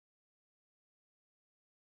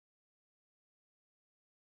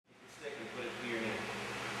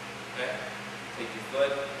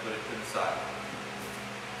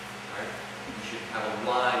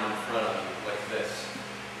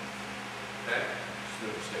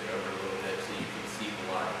move your stick over a little bit so you can see the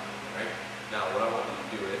line. Right? Now what I want you to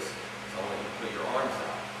do is I want you to put your arms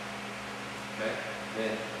out. Okay?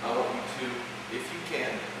 Then I want you to, if you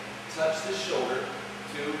can, touch the shoulder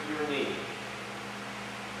to your knee.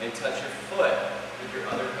 And touch your foot with your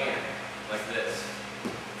other hand, like this.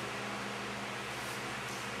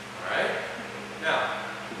 Alright? Now,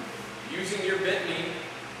 using your bent knee,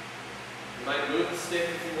 you might move the stick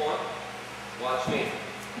if you want. Watch me.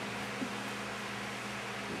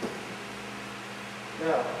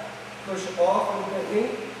 Now, push off on the bent knee.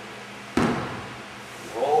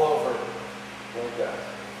 Roll over like that.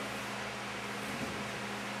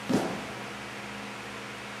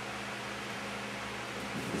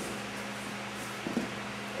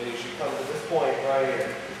 And you should come to this point right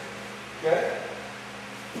here. Okay?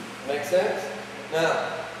 Make sense? Now,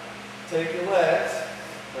 take your legs,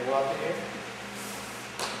 bring them up to here.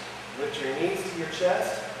 Lift your knees to your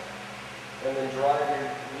chest, and then drive your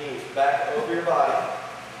knees back over your body.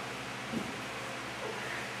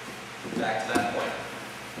 Back to that point.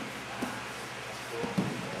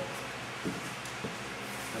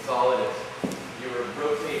 That's all it is. You are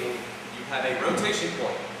rotating. You have a rotation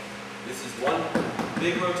point. This is one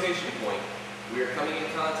big rotation point. We are coming in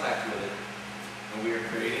contact with it, and we are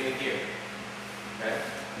creating a gear. Okay?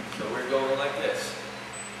 So we're going like this.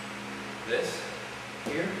 This,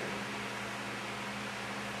 here,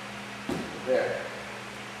 there.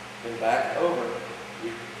 Then back over.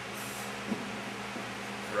 You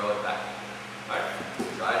throw it back. Alright,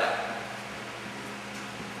 try it out.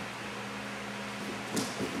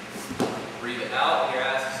 Breathe it out when your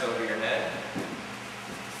ass is over your head.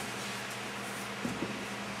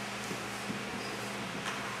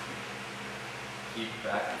 Keep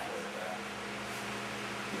back and forth back.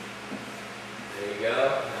 There you go.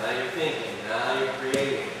 Now you're thinking. Now you're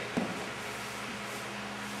creating.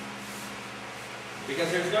 Because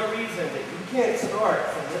there's no reason that you can't start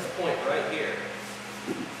from this point right here,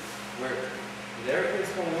 where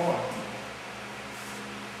everything's going on.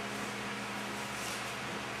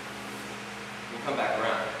 And come back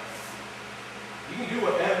around. You can do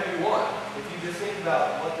whatever you want if you just think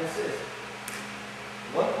about what this is.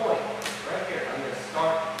 One point, right here. I'm going to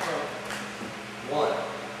start from 1,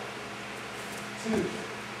 2,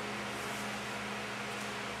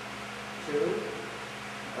 2,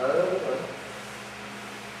 other one.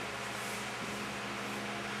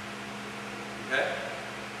 Okay?